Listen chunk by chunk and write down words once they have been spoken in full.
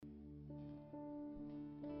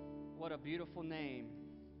What a beautiful name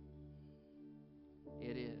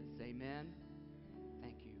it is. Amen.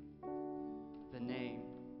 Thank you. The name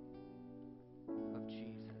of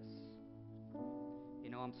Jesus. You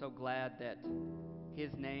know, I'm so glad that His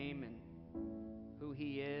name and who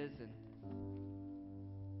He is and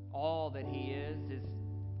all that He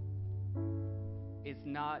is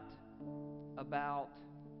not about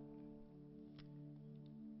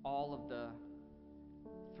all of the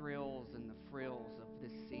thrills and the frills of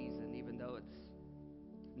this season, even though it's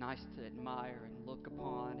nice to admire and look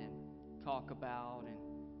upon and talk about and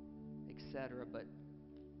etc. But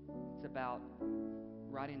it's about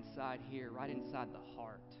right inside here, right inside the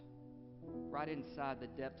heart, right inside the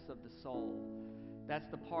depths of the soul. That's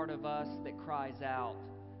the part of us that cries out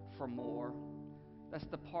for more. That's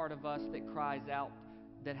the part of us that cries out,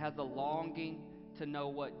 that has a longing to know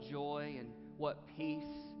what joy and what peace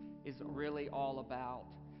is really all about.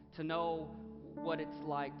 To know what it's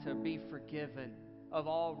like to be forgiven of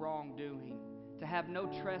all wrongdoing, to have no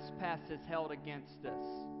trespasses held against us.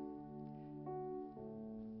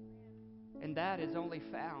 And that is only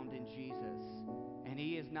found in Jesus. And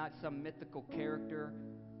He is not some mythical character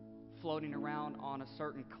floating around on a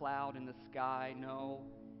certain cloud in the sky. No,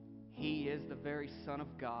 He is the very Son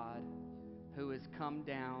of God who has come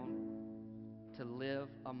down to live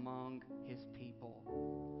among His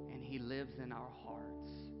people. And He lives in our hearts.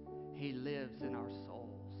 He lives in our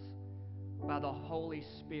souls. By the Holy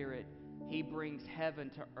Spirit, He brings heaven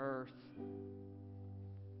to earth.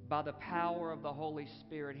 By the power of the Holy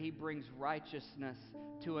Spirit, He brings righteousness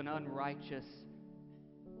to an unrighteous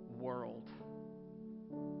world.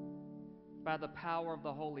 By the power of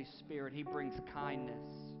the Holy Spirit, He brings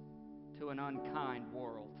kindness to an unkind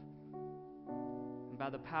world. And by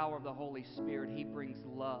the power of the Holy Spirit, He brings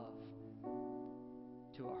love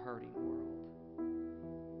to a hurting world.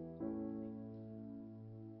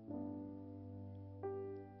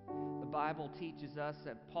 The Bible teaches us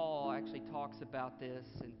that Paul actually talks about this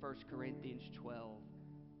in 1 Corinthians 12.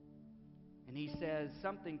 And he says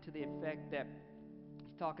something to the effect that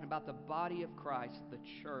he's talking about the body of Christ, the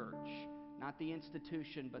church, not the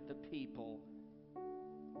institution, but the people.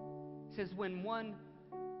 He says when one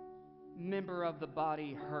member of the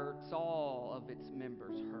body hurts, all of its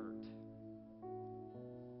members hurt.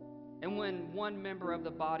 And when one member of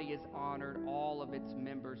the body is honored, all of its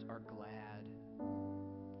members are glad.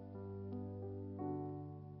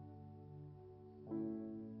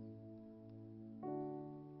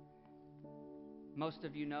 Most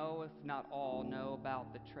of you know, if not all, know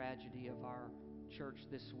about the tragedy of our church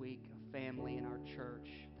this week, a family in our church,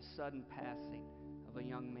 the sudden passing of a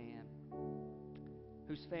young man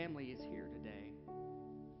whose family is here today.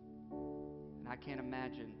 And I can't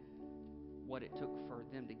imagine what it took for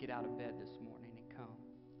them to get out of bed this morning and come,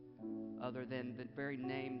 other than the very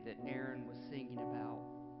name that Aaron was singing about.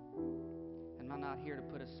 And I'm not here to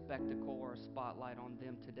put a spectacle or a spotlight on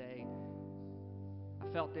them today.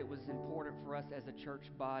 I felt it was important for us as a church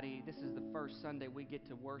body. This is the first Sunday we get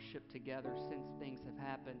to worship together since things have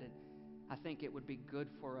happened, and I think it would be good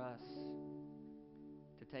for us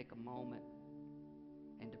to take a moment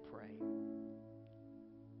and to pray.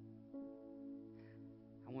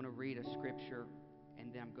 I want to read a scripture,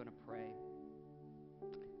 and then I'm going to pray.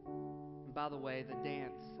 And by the way, the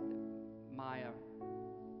dance that Maya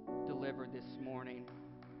delivered this morning,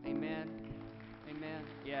 amen, amen,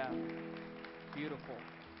 yeah. Beautiful.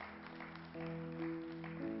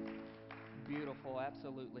 Beautiful,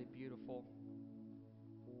 absolutely beautiful.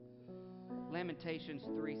 Lamentations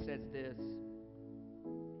 3 says this.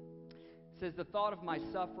 It says, the thought of my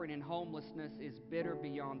suffering and homelessness is bitter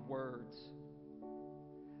beyond words.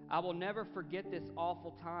 I will never forget this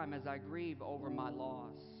awful time as I grieve over my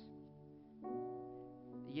loss.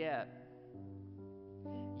 Yet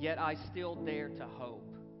I still dare to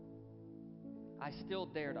hope. I still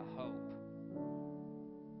dare to hope.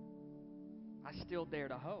 I still dare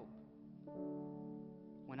to hope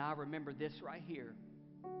when I remember this right here.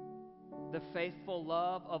 The faithful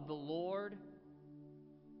love of the Lord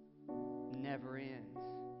never ends.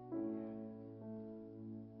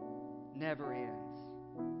 Never ends.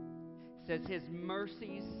 It says His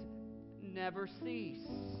mercies never cease.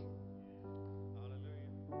 Hallelujah.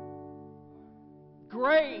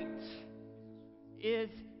 Great is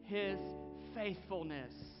His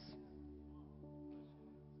faithfulness.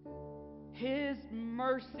 His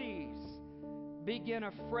mercies begin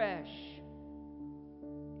afresh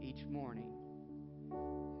each morning.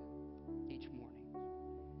 Each morning.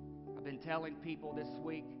 I've been telling people this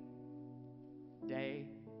week, day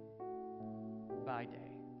by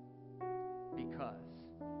day, because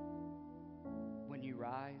when you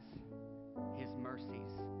rise, His mercies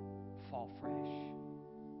fall fresh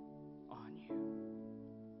on you.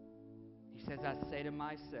 He says, I say to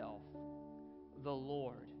myself, the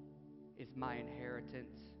Lord is my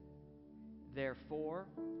inheritance. Therefore,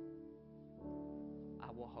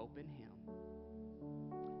 I will hope in Him.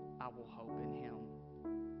 I will hope in Him.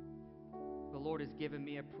 The Lord has given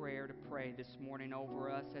me a prayer to pray this morning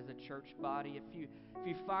over us as a church body. If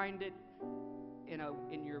you find it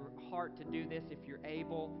in your heart to do this, if you're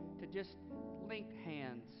able to just link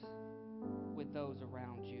hands with those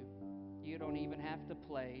around you. You don't even have to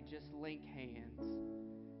play, just link hands.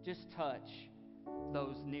 Just touch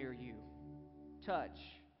those near you. Touch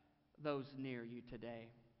those near you today.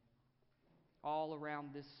 All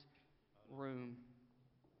around this room.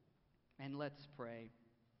 And let's pray.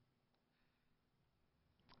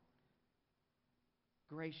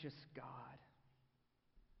 Gracious God,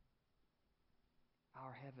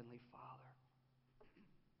 our Heavenly Father,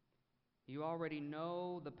 you already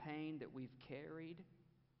know the pain that we've carried,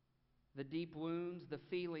 the deep wounds, the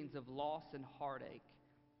feelings of loss and heartache.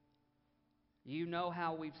 You know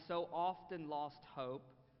how we've so often lost hope,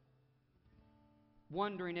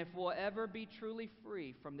 wondering if we'll ever be truly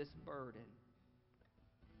free from this burden.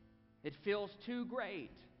 It feels too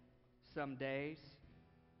great some days,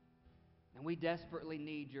 and we desperately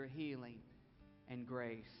need your healing and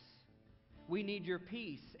grace. We need your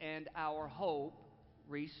peace and our hope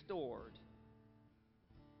restored.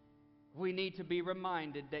 We need to be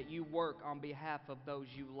reminded that you work on behalf of those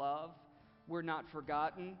you love. We're not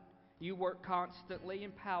forgotten. You work constantly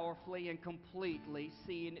and powerfully and completely,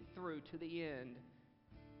 seeing it through to the end.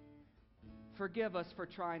 Forgive us for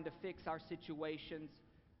trying to fix our situations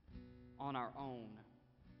on our own.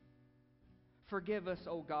 Forgive us,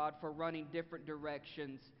 O God, for running different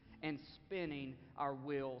directions and spinning our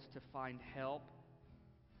wheels to find help,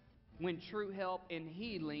 when true help and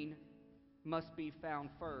healing must be found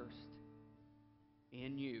first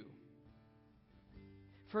in you.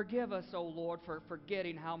 Forgive us, O Lord, for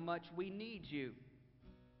forgetting how much we need you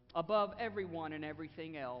above everyone and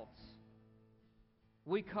everything else.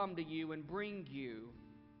 We come to you and bring you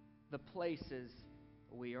the places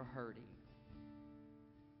we are hurting.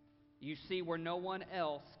 You see where no one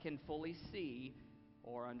else can fully see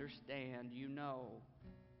or understand. You know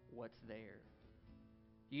what's there.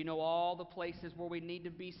 You know all the places where we need to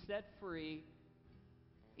be set free,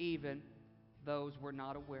 even those we're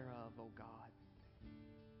not aware of, oh God.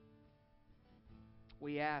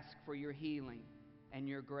 We ask for your healing and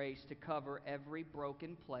your grace to cover every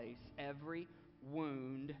broken place, every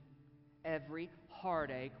wound, every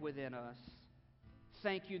heartache within us.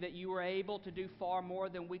 Thank you that you were able to do far more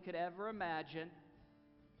than we could ever imagine.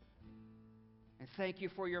 And thank you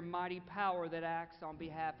for your mighty power that acts on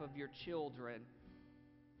behalf of your children.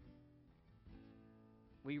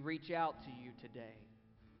 We reach out to you today.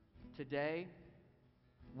 Today,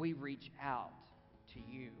 we reach out to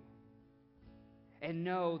you. And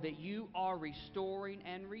know that you are restoring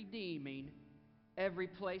and redeeming every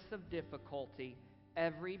place of difficulty,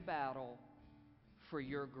 every battle for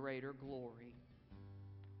your greater glory.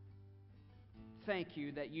 Thank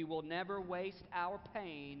you that you will never waste our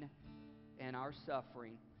pain and our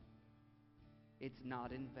suffering. It's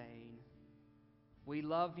not in vain. We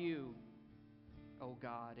love you, oh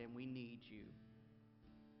God, and we need you.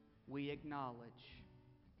 We acknowledge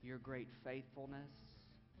your great faithfulness,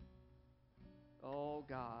 oh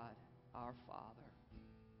God, our Father.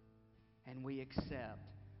 And we accept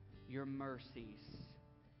your mercies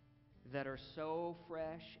that are so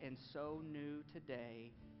fresh and so new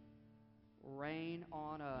today. Rain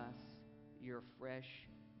on us your fresh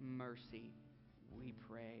mercy, we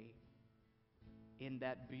pray. In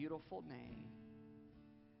that beautiful name,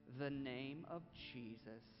 the name of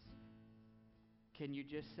Jesus. Can you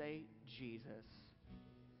just say Jesus?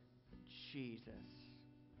 Jesus.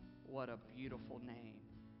 What a beautiful name.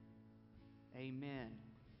 Amen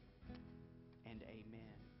and amen.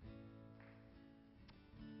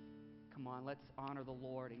 Come on, let's honor the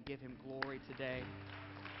Lord and give him glory today.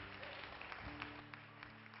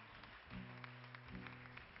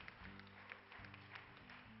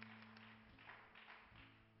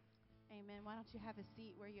 Amen. Why don't you have a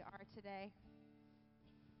seat where you are today?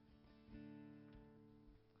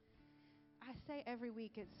 I say every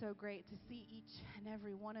week it's so great to see each and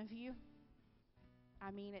every one of you.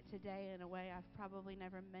 I mean it today in a way I've probably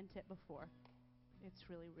never meant it before. It's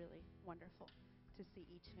really, really wonderful to see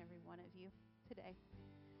each and every one of you today.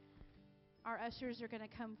 Our ushers are going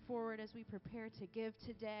to come forward as we prepare to give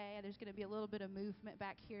today. There's going to be a little bit of movement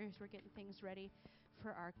back here as we're getting things ready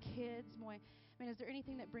for our kids. Is there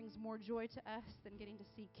anything that brings more joy to us than getting to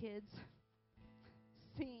see kids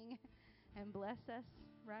sing and bless us?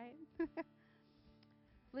 right?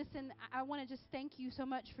 Listen, I want to just thank you so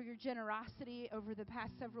much for your generosity over the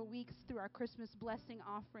past several weeks through our Christmas blessing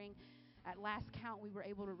offering. At last count, we were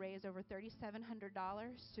able to raise over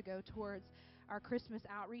 $3,700 to go towards our Christmas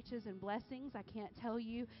outreaches and blessings. I can't tell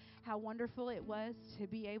you how wonderful it was to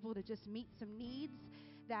be able to just meet some needs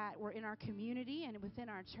that were in our community and within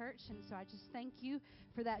our church. And so I just thank you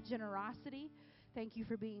for that generosity. Thank you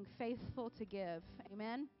for being faithful to give.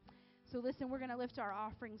 Amen. So listen, we're going to lift our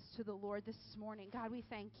offerings to the Lord this morning. God, we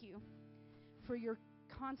thank you for your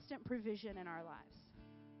constant provision in our lives,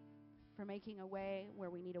 for making a way where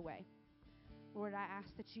we need a way. Lord, I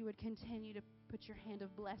ask that you would continue to put your hand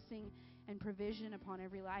of blessing and provision upon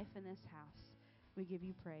every life in this house. We give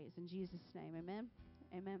you praise. In Jesus' name, amen.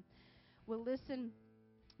 Amen. Well, listen,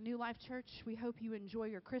 New Life Church, we hope you enjoy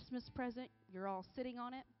your Christmas present. You're all sitting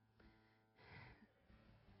on it.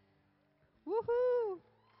 Woohoo!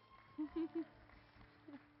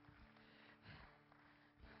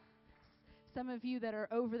 Some of you that are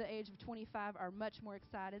over the age of 25 are much more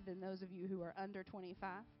excited than those of you who are under 25.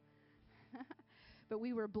 But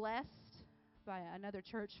we were blessed by another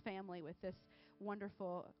church family with this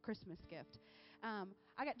wonderful Christmas gift.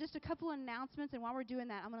 I got just a couple announcements, and while we're doing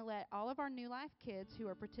that, I'm going to let all of our New Life kids who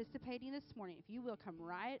are participating this morning, if you will, come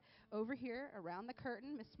right over here around the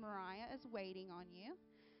curtain. Miss Mariah is waiting on you,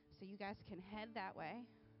 so you guys can head that way.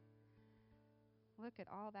 Look at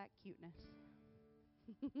all that cuteness.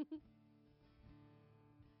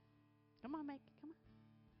 Come on, Mike. Come on.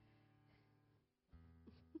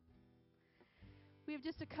 We have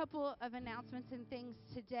just a couple of announcements and things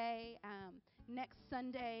today. Next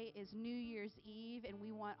Sunday is New Year's Eve, and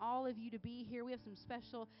we want all of you to be here. We have some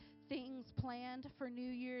special things planned for New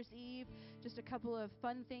Year's Eve, just a couple of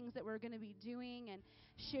fun things that we're going to be doing and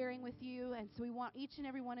sharing with you. And so we want each and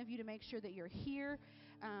every one of you to make sure that you're here.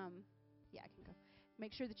 Yeah, I can go.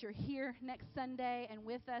 Make sure that you're here next Sunday and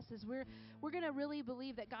with us as we're going to really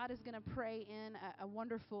believe that God is going to pray in a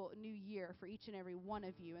wonderful new year for each and every one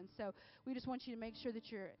of you. And so we just want you to make sure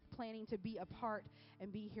that you're planning to be a part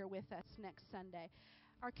and be here with us next Sunday.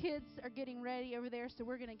 Our kids are getting ready over there, so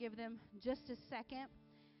we're going to give them just a second.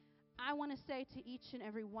 I want to say to each and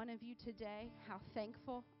every one of you today how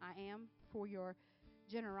thankful I am for your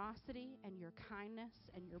generosity and your kindness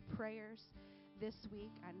and your prayers this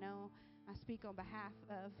week. I know I speak on behalf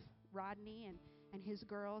of Rodney and his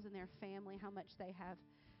girls and their family, how much they have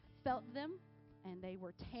felt them, and they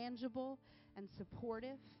were tangible and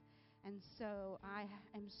supportive. And so I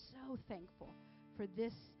am so thankful for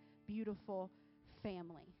this beautiful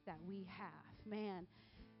family that we have. Man,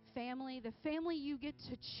 family, the family you get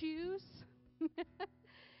to choose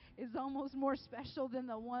is almost more special than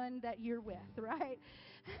the one that you're with, right?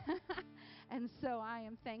 And so I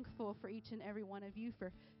am thankful for each and every one of you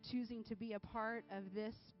for choosing to be a part of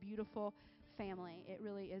this beautiful family. It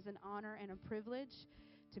really is an honor and a privilege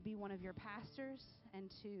to be one of your pastors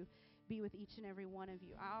and to be with each and every one of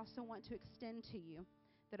you. I also want to extend to you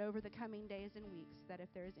that over the coming days and weeks, that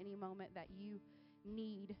if there is any moment that you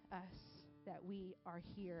need us, that we are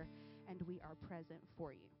here and we are present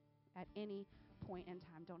for you. At any point in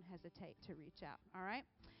time, don't hesitate to reach out, all right?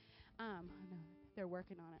 No, they're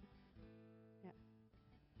working on it. Yep.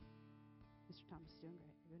 Mr. Thomas is doing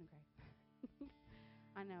great. You're doing great.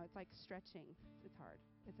 I know, it's like stretching. It's hard.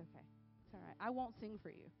 It's okay. It's all right. I won't sing for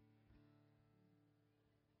you.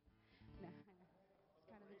 No, I know. It's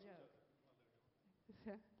kind of a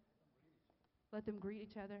joke. Let them greet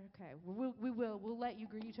each other? Okay. We'll let you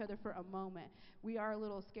greet each other for a moment. We are a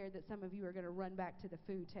little scared that some of you are going to run back to the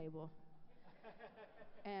food table.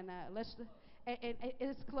 And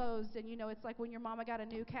it's closed, and you know, it's like when your mama got a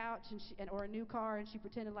new couch or a new car and she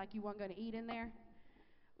pretended like you weren't going to eat in there.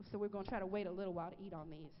 So we're going to try to wait a little while to eat on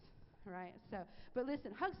these, right? So, but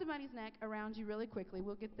listen, hug somebody's neck around you really quickly.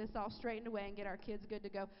 We'll get this all straightened away and get our kids good to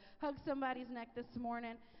go. Hug somebody's neck this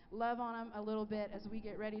morning. Love on them a little bit as we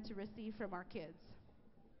get ready to receive from our kids.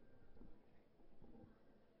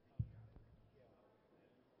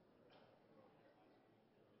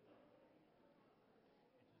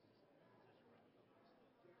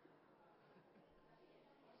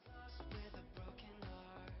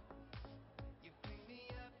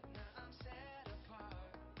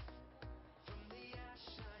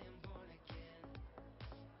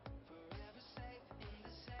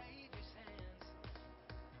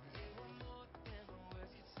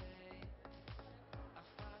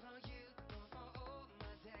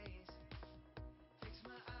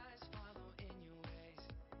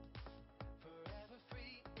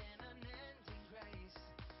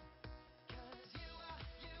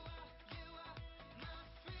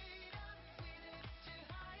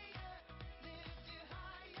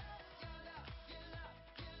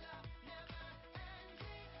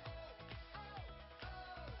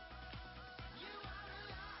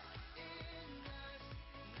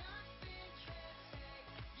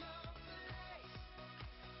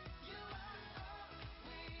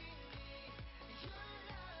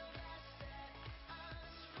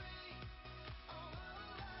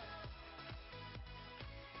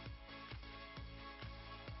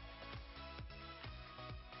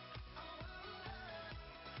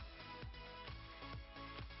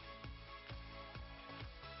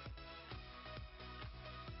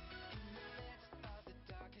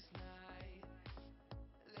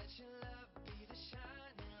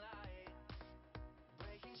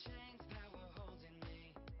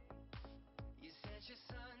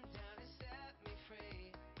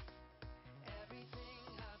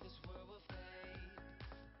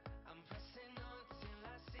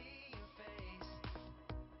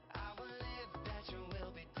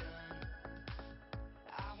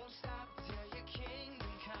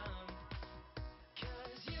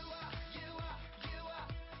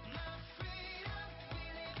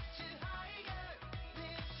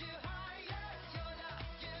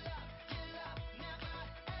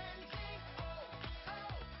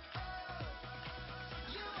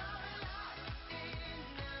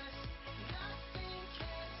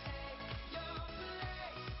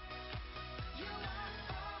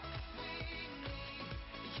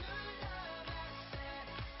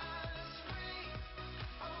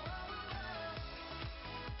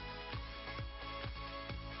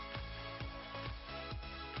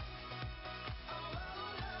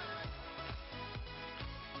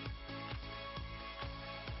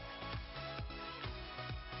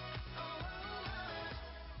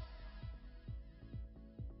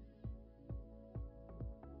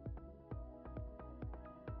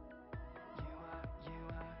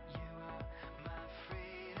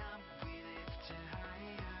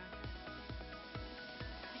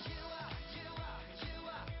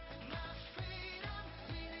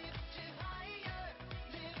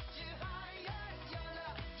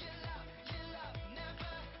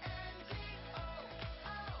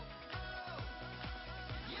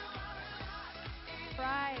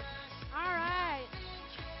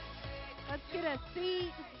 the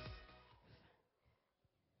seat.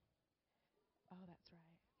 Oh, that's right.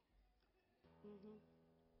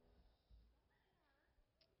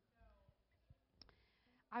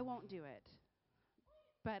 I won't do it.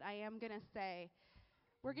 But I am going to say,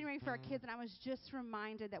 we're getting ready for our kids, and I was just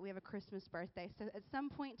reminded that we have a Christmas birthday. So at some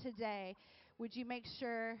point today, would you make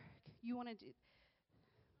sure you want to do?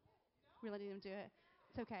 We're letting them do it.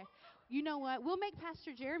 It's okay. You know what? We'll make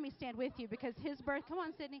Pastor Jeremy stand with you because his birth. Come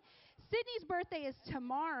on, Sydney. Sydney's birthday is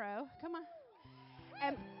tomorrow. Come on.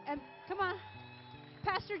 And come on.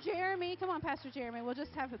 Pastor Jeremy. Come on, Pastor Jeremy. We'll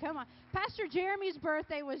just have. Come on. Pastor Jeremy's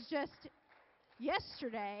birthday was just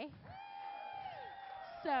yesterday.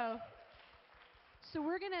 So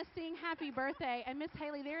we're going to sing happy birthday. And Miss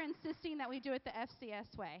Haley, they're insisting that we do it the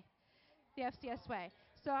FCS way. The FCS way.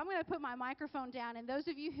 So I'm going to put my microphone down. And those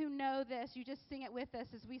of you who know this, you just sing it with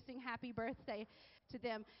us as we sing happy birthday to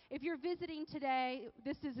them. If you're visiting today,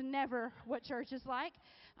 this is never what church is like.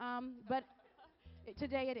 But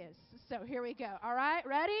today it is. So here we go. All right,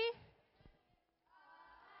 ready?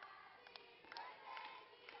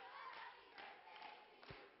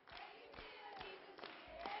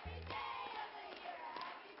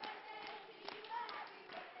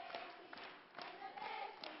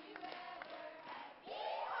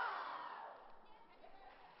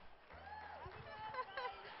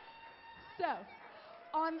 So,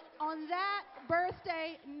 on that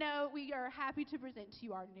birthday note, we are happy to present to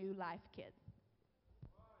you our new life kids.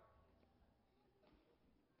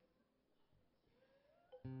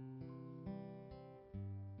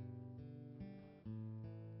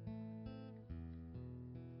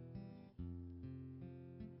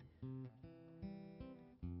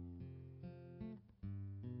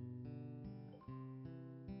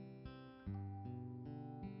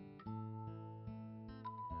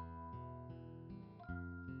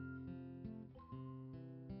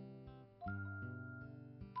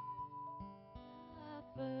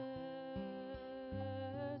 First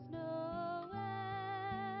Noel,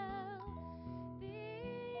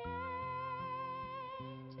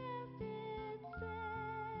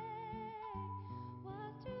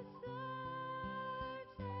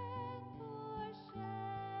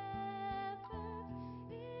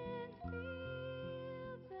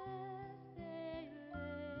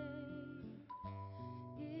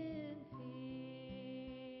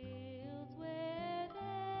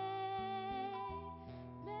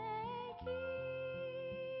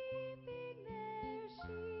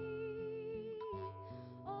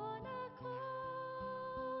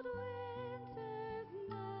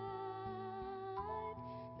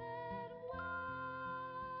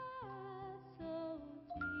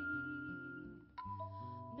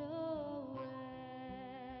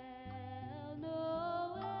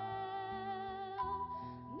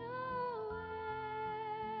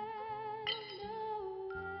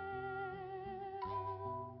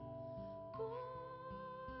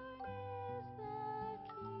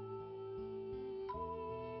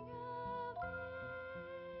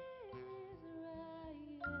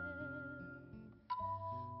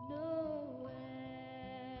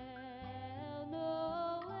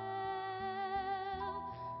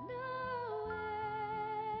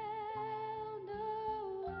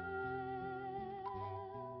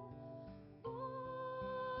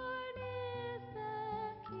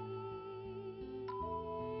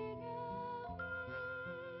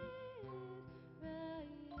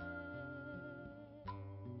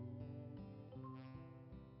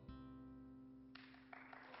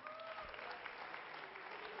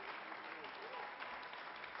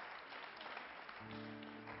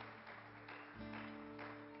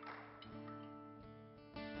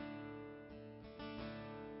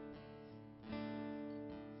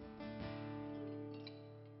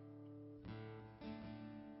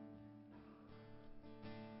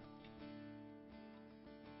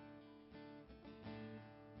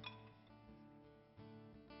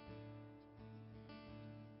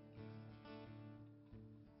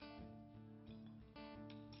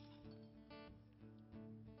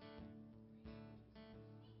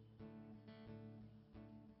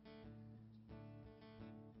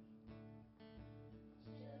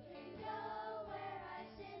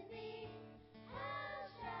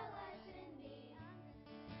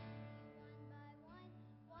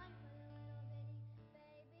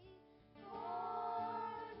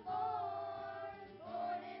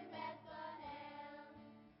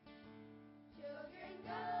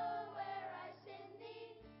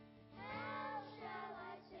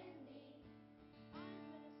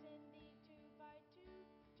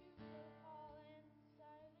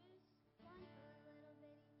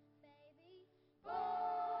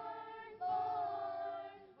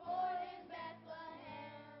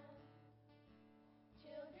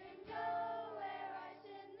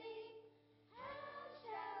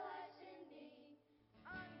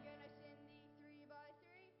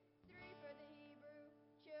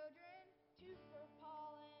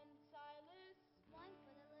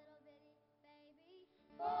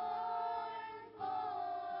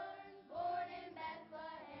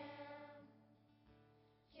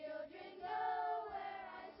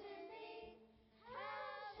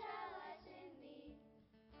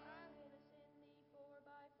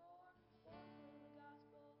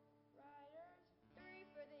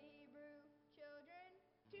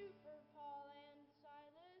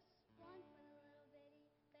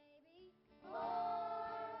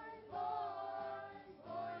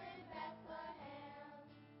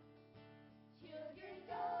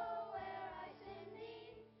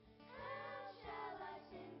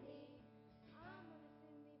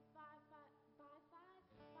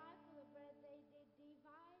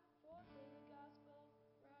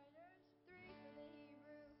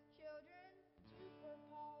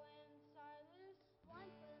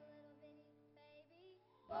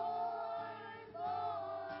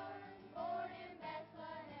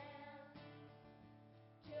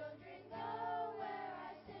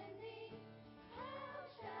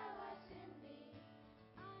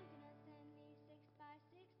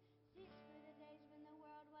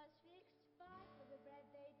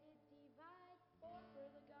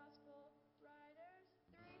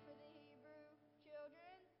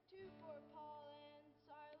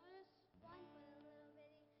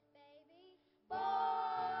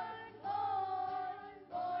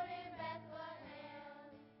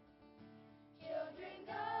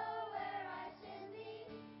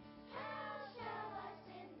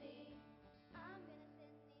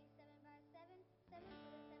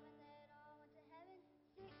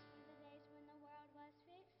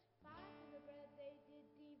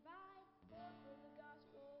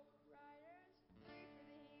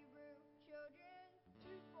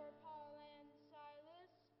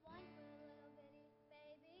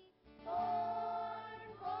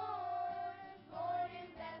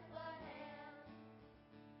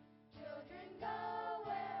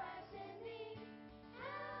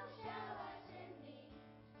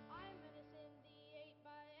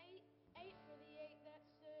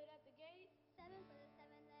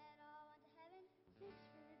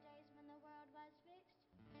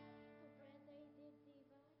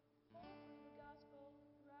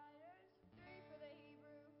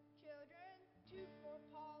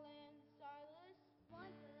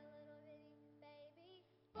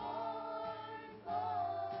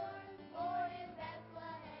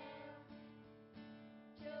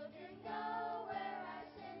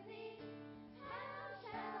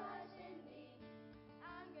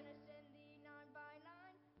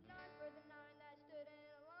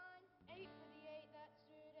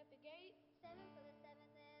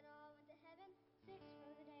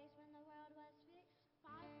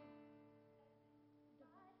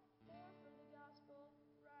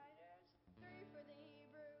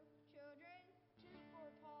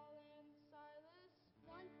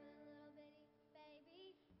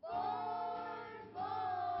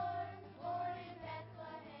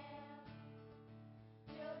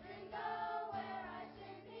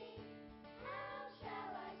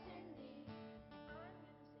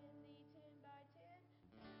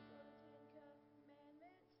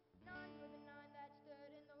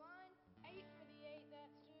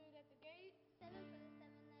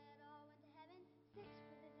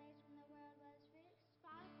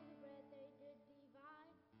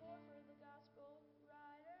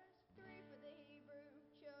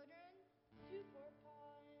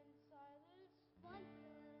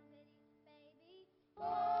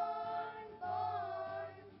 Born,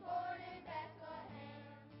 born, born in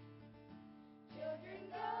Bethlehem. Children,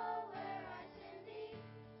 go where I send thee.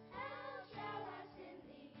 How shall I send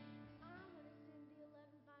thee? I'm gonna send thee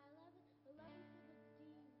 11 by 11, 11 for the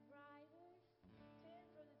dividers, 10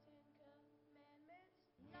 for the 10 commandments,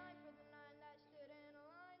 9 for the 9 that stood in a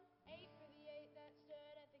line, 8 for the 8 that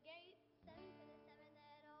stood at the gate, 7 for the 7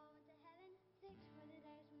 that all went to heaven, 6 for the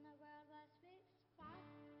days when the world was fixed, 5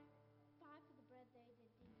 for the bread they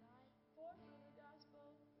did eat.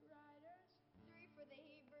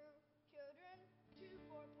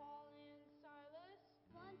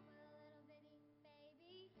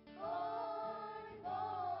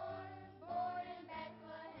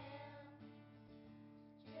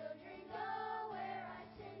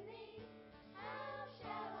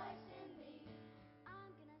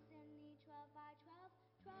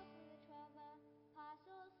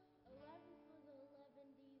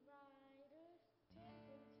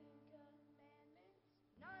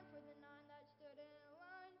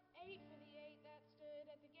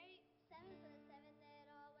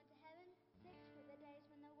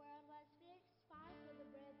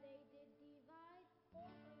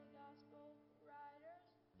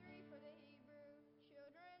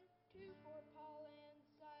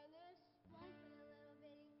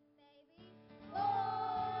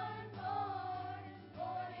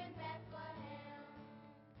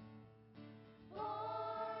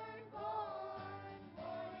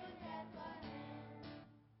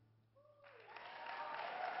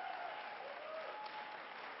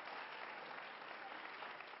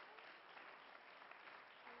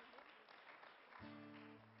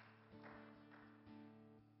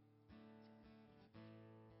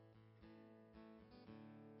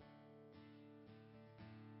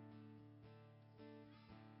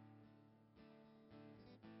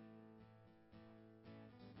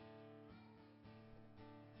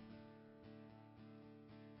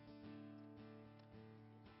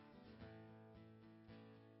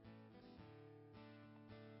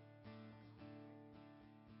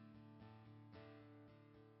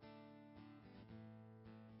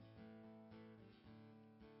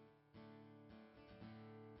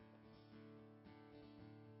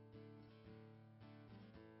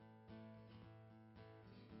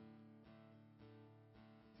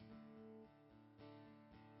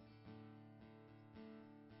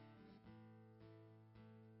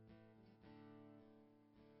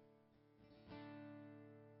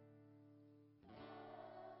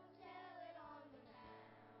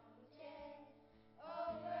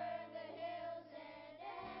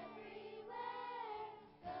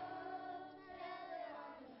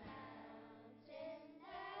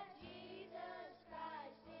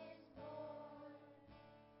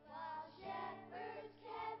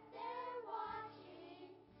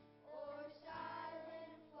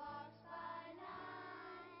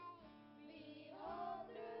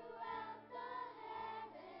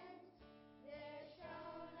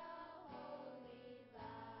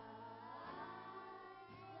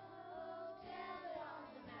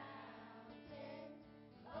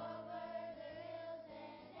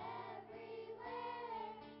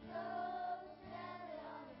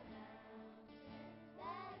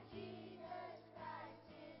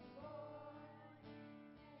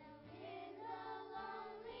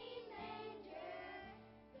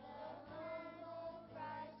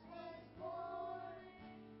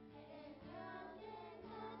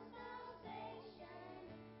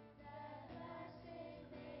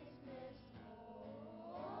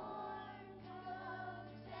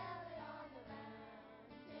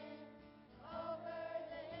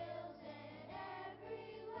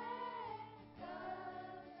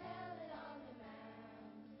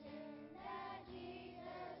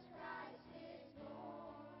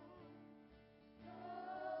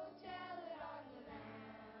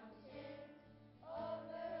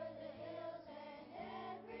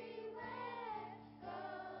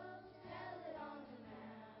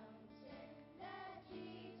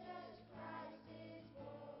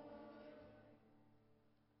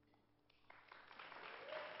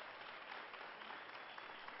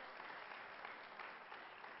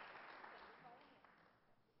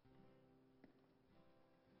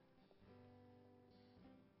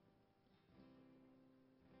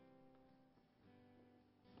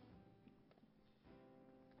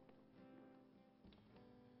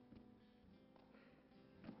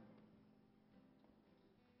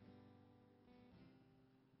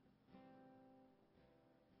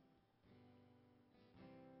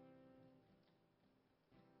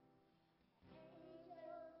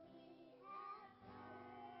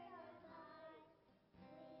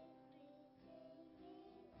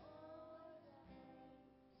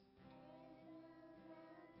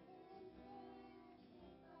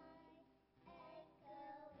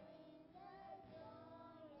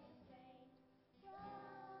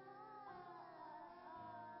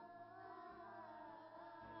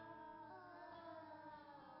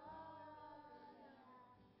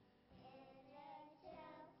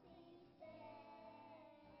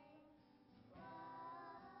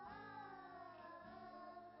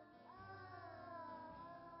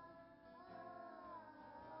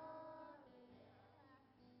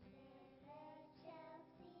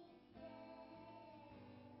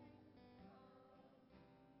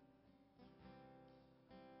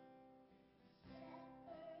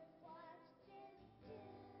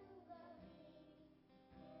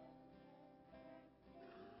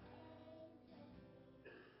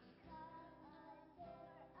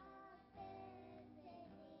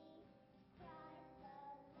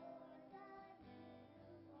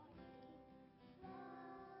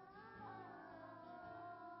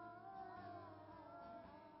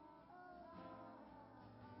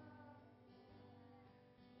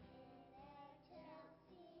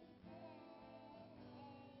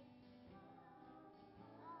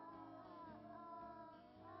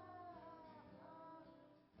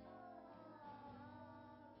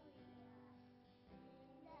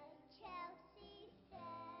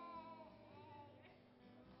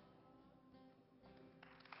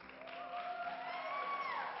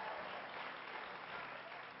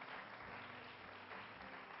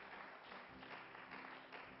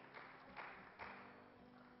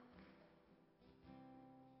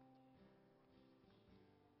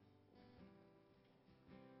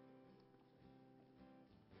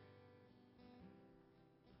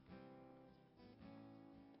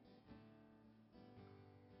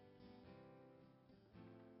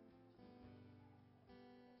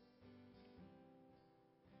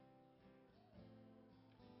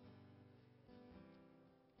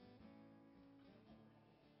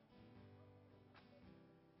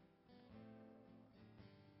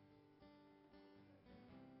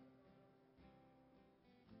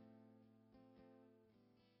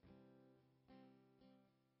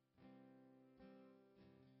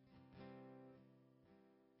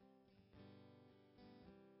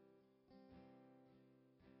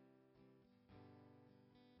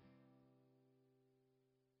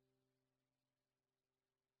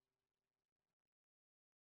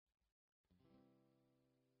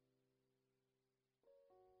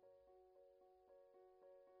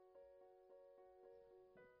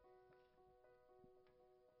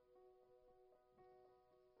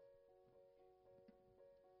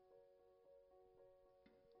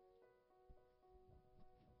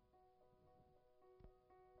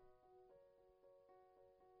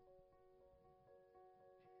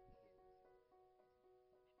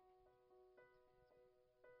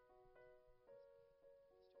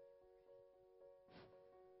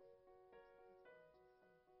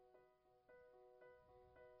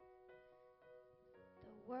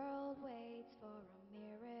 world waits for a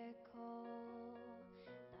miracle.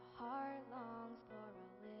 The heart longs for a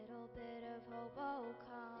little bit of hope.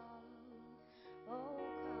 Oh,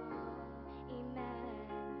 come,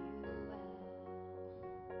 Emmanuel.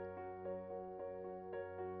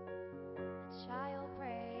 A child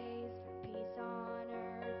prays for peace on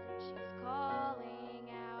earth, and she's calling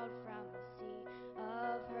out from the sea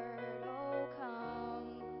of hurt.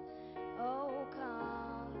 Oh,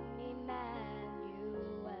 come,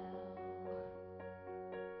 Emmanuel.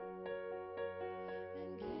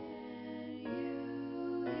 And can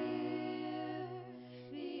you hear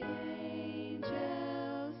the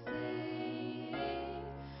angels singing?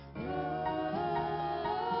 Glory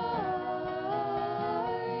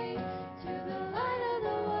to the light of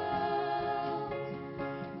the world.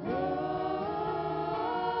 Glory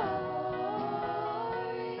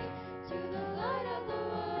to the light of the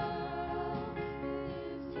world who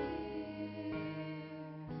lives here.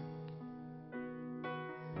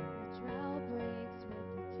 The drought breaks with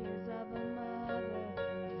the tears of a mother.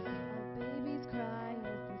 A baby's cry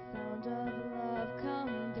is the sound of love.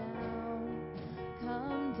 Come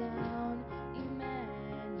down,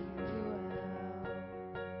 Emmanuel.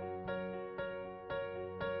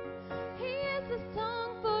 He is a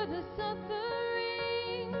song for the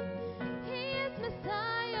suffering. He is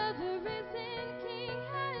Messiah, the risen King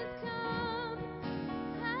has come,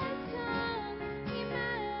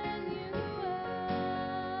 Emmanuel.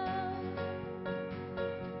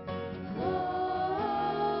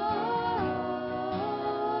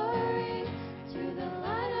 Glory to the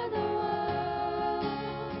light of the world.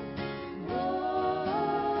 Glory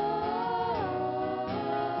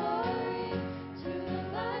to the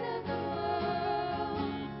light of the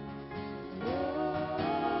world. Glory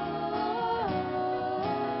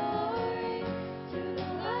to the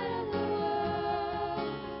light of the world.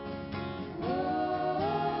 Glory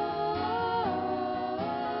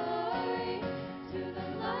to the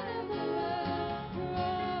light of the world. For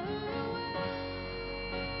all who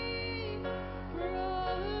wait, for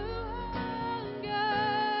all who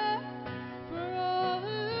hunger, for all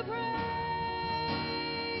who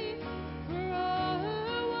pray, for all who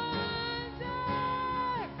wonder,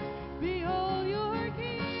 behold your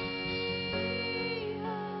King,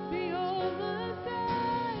 behold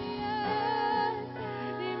Messiah,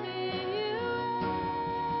 Emmanuel,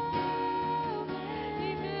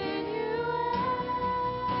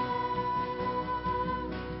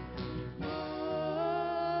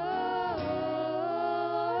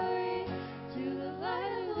 Glory to the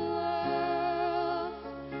light of the world.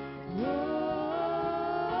 Glory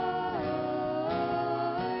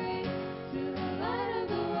to the light of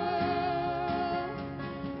the world.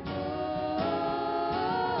 Glory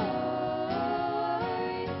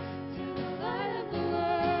to the light of the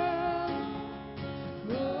world.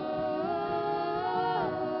 Glory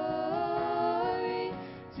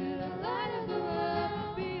to the light of the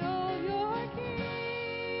world. Behold your King,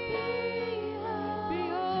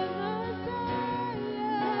 behold Messiah,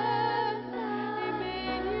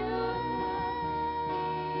 Emmanuel,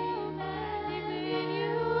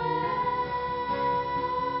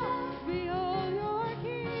 behold your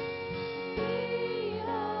King,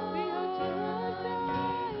 behold your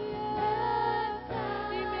Messiah,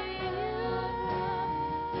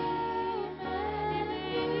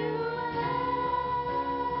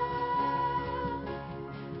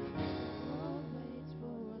 The world waits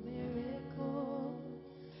for a miracle.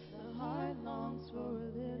 The heart longs for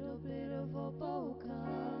a little bit of hope.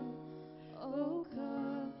 Oh,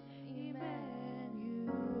 come,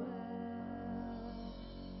 Emmanuel.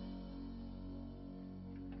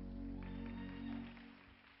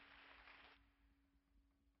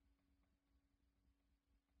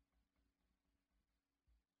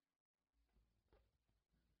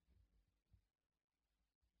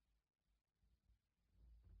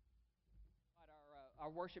 Our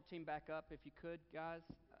worship team back up, if you could, guys.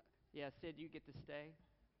 Yeah, Sid, you get to stay.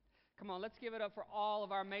 Come on, let's give it up for all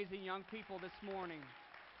of our amazing young people this morning.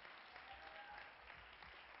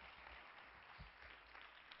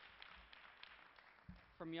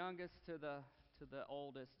 From youngest to the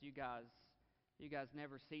oldest, you guys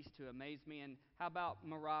never cease to amaze me. And how about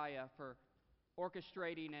Mariah for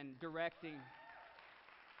orchestrating and directing?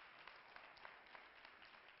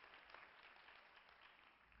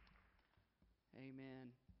 Amen.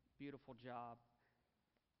 Beautiful job.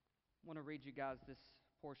 I want to read you guys this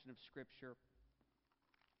portion of Scripture.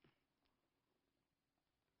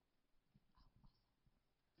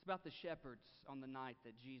 It's about the shepherds on the night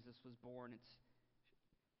that Jesus was born. It's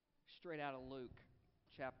straight out of Luke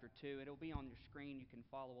chapter 2. It'll be on your screen. You can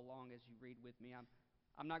follow along as you read with me. I'm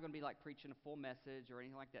I'm not going to be like preaching a full message or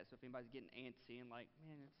anything like that. So if anybody's getting antsy and like,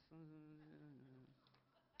 man, it's...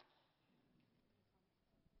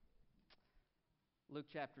 Luke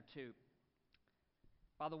chapter 2.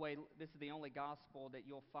 By the way, this is the only gospel that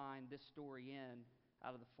you'll find this story in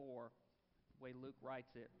out of the four, the way Luke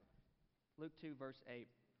writes it. Luke 2, verse 8. It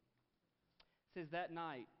says, that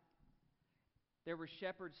night there were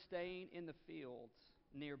shepherds staying in the fields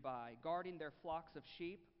nearby, guarding their flocks of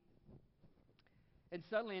sheep. And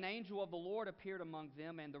suddenly an angel of the Lord appeared among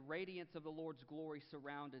them, and the radiance of the Lord's glory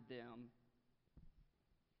surrounded them.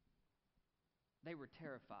 They were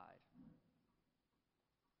terrified.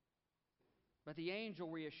 But the angel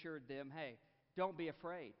reassured them, hey, don't be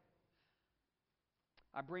afraid.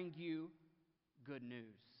 I bring you good news.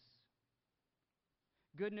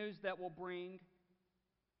 Good news that will bring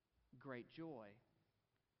great joy.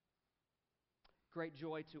 Great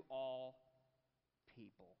joy to all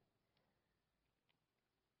people.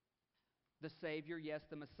 The Savior, yes,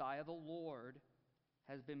 the Messiah, the Lord,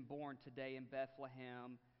 has been born today in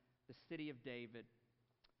Bethlehem, the city of David.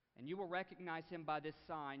 And you will recognize him by this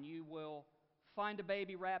sign. You will find a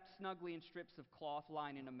baby wrapped snugly in strips of cloth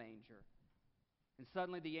lying in a manger. And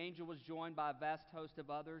suddenly the angel was joined by a vast host of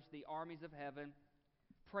others, the armies of heaven,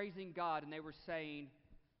 praising God, and they were saying,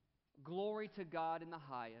 glory to God in the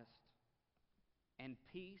highest, and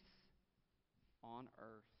peace on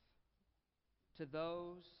earth to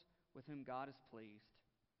those with whom God is pleased.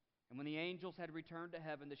 And when the angels had returned to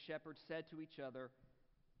heaven, the shepherds said to each other,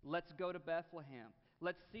 let's go to Bethlehem.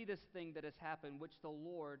 Let's see this thing that has happened, which the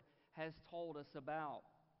Lord has told us about.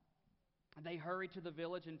 And they hurried to the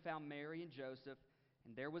village and found Mary and Joseph,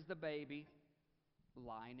 and there was the baby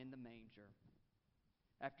lying in the manger.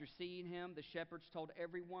 After seeing him, the shepherds told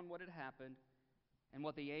everyone what had happened and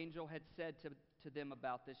what the angel had said to them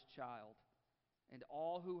about this child. And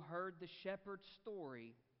all who heard the shepherd's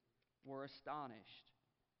story were astonished.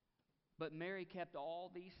 But Mary kept all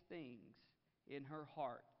these things in her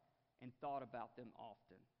heart and thought about them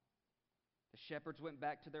often. The shepherds went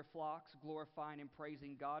back to their flocks, glorifying and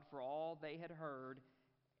praising God for all they had heard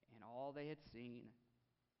and all they had seen.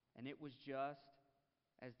 And it was just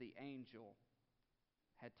as the angel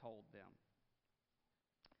had told them.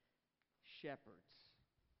 Shepherds.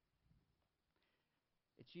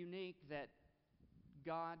 It's unique that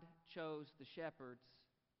God chose the shepherds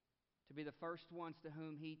to be the first ones to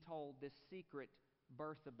whom he told this secret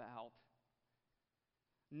birth about.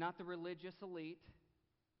 Not the religious elite,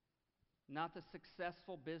 not the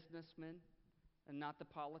successful businessmen, and not the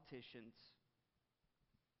politicians,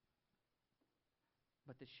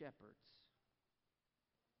 but the shepherds.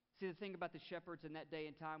 See, the thing about the shepherds in that day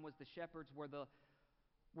and time was the shepherds were the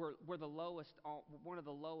lowest, one of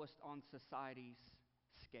the lowest on society's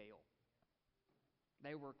scale.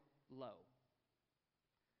 They were low.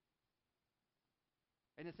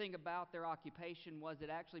 And the thing about their occupation was it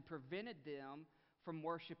actually prevented them from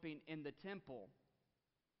worshiping in the temple,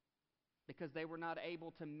 because they were not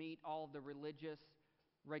able to meet all of the religious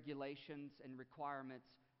regulations and requirements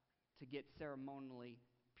to get ceremonially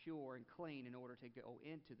pure and clean in order to go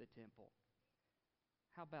into the temple.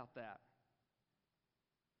 How about that?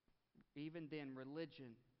 Even then,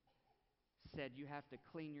 religion said you have to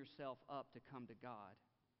clean yourself up to come to God.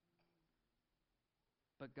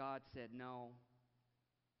 But God said, no,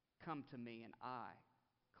 come to me and I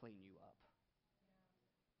clean you up.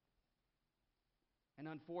 And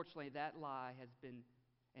unfortunately, that lie has been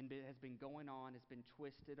going on, has been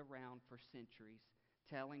twisted around for centuries,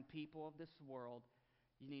 telling people of this world,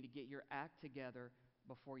 you need to get your act together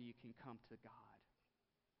before you can come to God.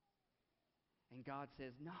 And God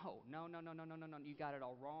says, no, you got it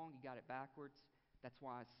all wrong, you got it backwards. That's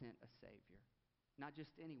why I sent a Savior. Not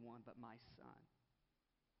just anyone, but my Son,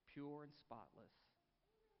 pure and spotless.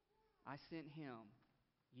 I sent him.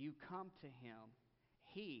 You come to him.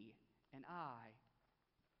 He and I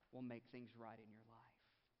will make things right in your life.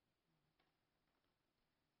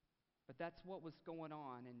 But that's what was going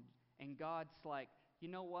on. And God's like, you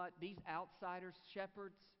know what? These outsiders,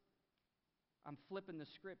 shepherds, I'm flipping the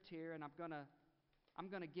script here, and I'm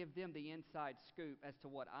gonna give them the inside scoop as to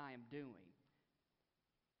what I am doing.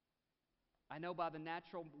 I know by the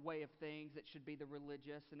natural way of things it should be the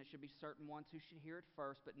religious, and it should be certain ones who should hear it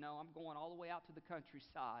first, but no, I'm going all the way out to the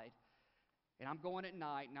countryside, and I'm going at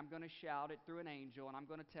night, and I'm going to shout it through an angel, and I'm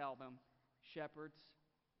going to tell them, shepherds,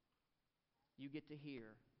 you get to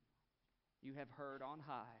hear. You have heard on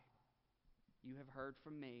high. You have heard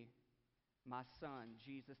from me. My Son,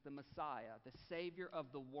 Jesus the Messiah, the Savior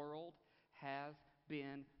of the world, has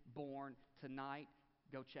been born tonight.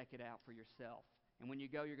 Go check it out for yourself. And when you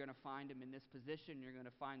go, you're going to find them in this position. You're going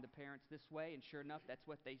to find the parents this way. And sure enough, that's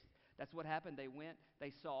what happened. They went,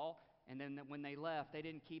 they saw, and then when they left, they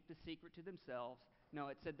didn't keep the secret to themselves. No,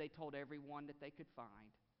 it said they told everyone that they could find.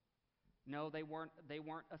 No, they weren't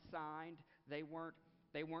assigned. They weren't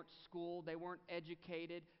schooled. They weren't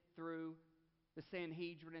educated through the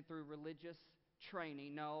Sanhedrin and through religious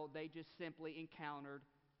training. No, they just simply encountered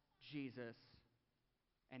Jesus,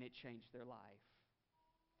 and it changed their life.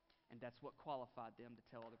 And that's what qualified them to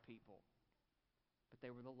tell other people. But they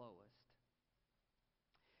were the lowest.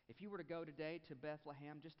 If you were to go today to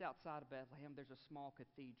Bethlehem, just outside of Bethlehem, there's a small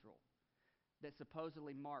cathedral that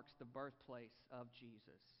supposedly marks the birthplace of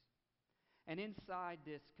Jesus. And inside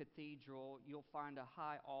this cathedral, you'll find a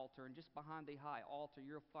high altar. And just behind the high altar,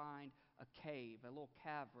 you'll find a cave, a little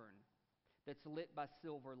cavern that's lit by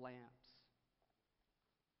silver lamps.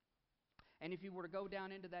 And if you were to go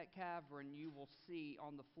down into that cavern, you will see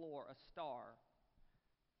on the floor a star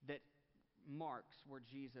that marks where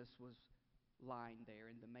Jesus was lying there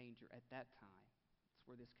in the manger at that time. That's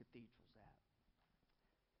where this cathedral's at.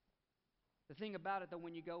 The thing about it, though,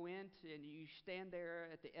 when you go in and you stand there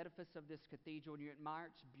at the edifice of this cathedral and you admire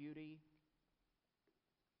its beauty,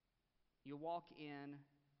 you walk in,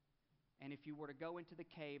 and if you were to go into the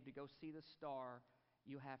cave to go see the star,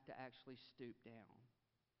 you have to actually stoop down.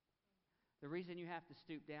 The reason you have to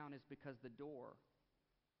stoop down is because the door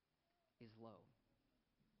is low.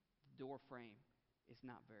 The door frame is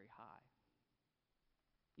not very high.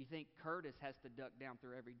 You think Curtis has to duck down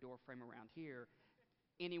through every door frame around here.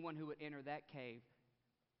 Anyone who would enter that cave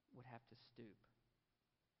would have to stoop.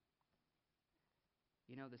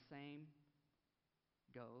 You know, the same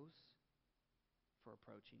goes for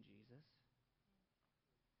approaching Jesus.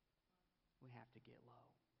 We have to get low.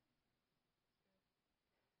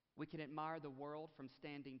 We can admire the world from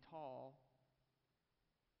standing tall,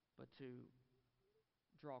 but to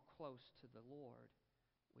draw close to the Lord,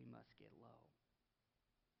 we must get low.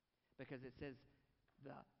 Because it says,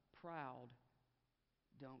 the proud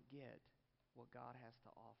don't get what God has to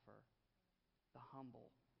offer. The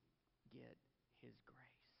humble get His grace.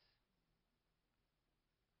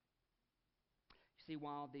 You see,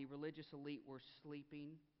 while the religious elite were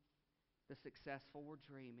sleeping, the successful were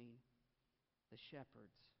dreaming, the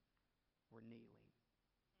shepherds were kneeling.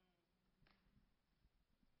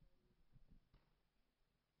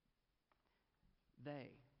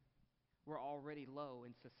 They were already low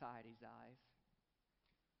in society's eyes.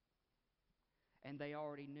 And they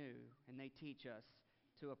already knew, and they teach us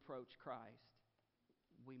to approach Christ.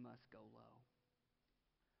 We must go low.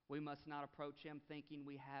 We must not approach Him thinking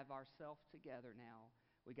we have ourselves together now.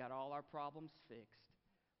 We got all our problems fixed.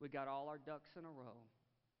 We got all our ducks in a row.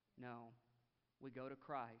 No. We go to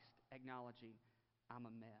Christ acknowledging, I'm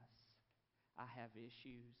a mess. I have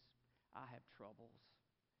issues. I have troubles.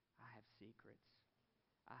 I have secrets.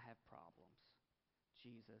 I have problems.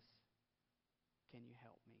 Jesus, can you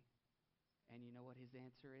help me? And you know what His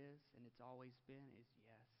answer is? And it's always been, is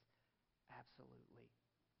yes. Absolutely.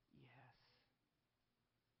 Yes.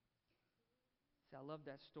 See, I love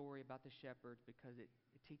that story about the shepherds because it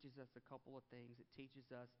teaches us a couple of things. It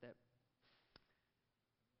teaches us that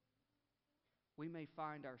we may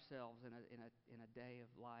find ourselves in a day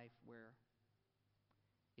of life where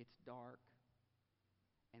it's dark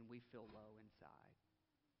and we feel low inside.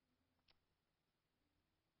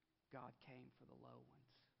 God came for the low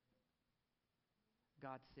ones.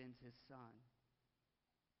 God sends His Son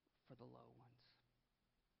for the low ones.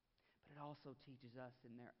 But it also teaches us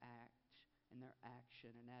in their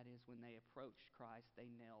action, and that is when they approached Christ, they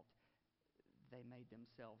knelt, they made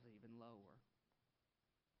themselves even lower.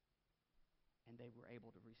 And they were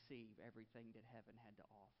able to receive everything that heaven had to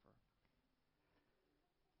offer.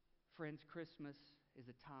 Friends, Christmas is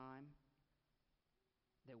a time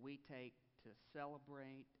that we take to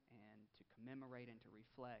celebrate and to commemorate and to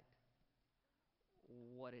reflect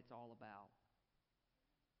what it's all about.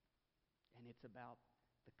 And it's about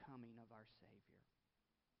the coming of our Savior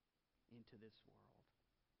into this world.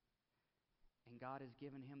 And God has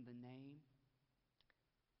given Him the name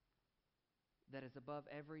that is above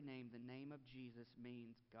every name. The name of Jesus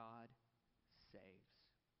means God saves.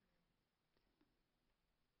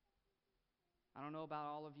 I don't know about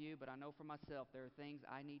all of you, but I know for myself there are things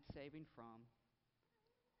I need saving from,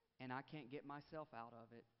 and I can't get myself out of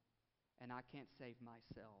it, and I can't save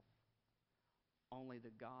myself. Only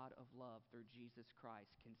the God of love through Jesus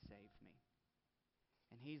Christ can save me.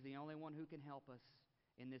 And He's the only one who can help us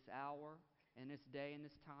in this hour, in this day, in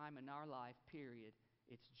this time, in our life, period.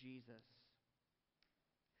 It's Jesus.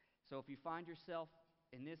 So if you find yourself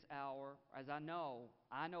in this hour, as I know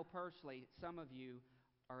personally, some of you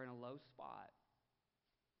are in a low spot.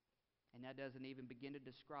 And that doesn't even begin to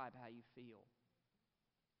describe how you feel.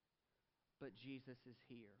 But Jesus is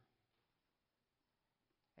here.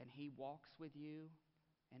 And He walks with you,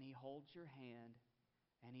 and He holds your hand,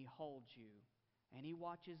 and He holds you, and He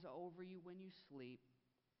watches over you when you sleep.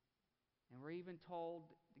 And we're even told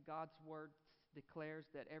God's Word declares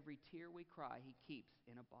that every tear we cry, He keeps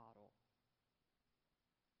in a bottle.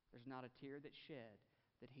 There's not a tear that's shed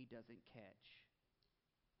that He doesn't catch.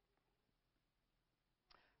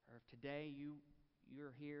 Or if today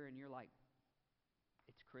you're here and you're like,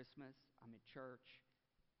 it's Christmas, I'm at church,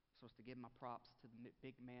 I'm supposed to give my props to the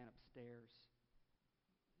big man upstairs.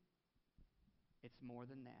 It's more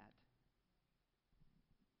than that.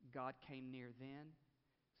 God came near then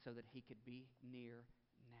so that He could be near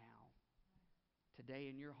now.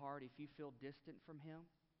 Today in your heart, if you feel distant from Him,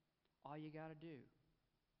 all you got to do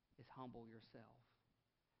is humble yourself,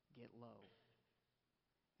 get low,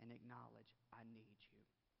 and acknowledge, I need you.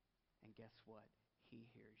 And guess what? He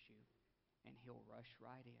hears you, and He'll rush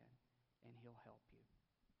right in, and He'll help you.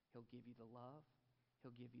 He'll give you the love.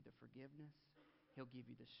 He'll give you the forgiveness. He'll give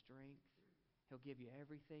you the strength. He'll give you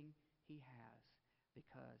everything He has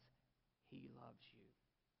because He loves you.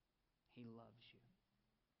 He loves you.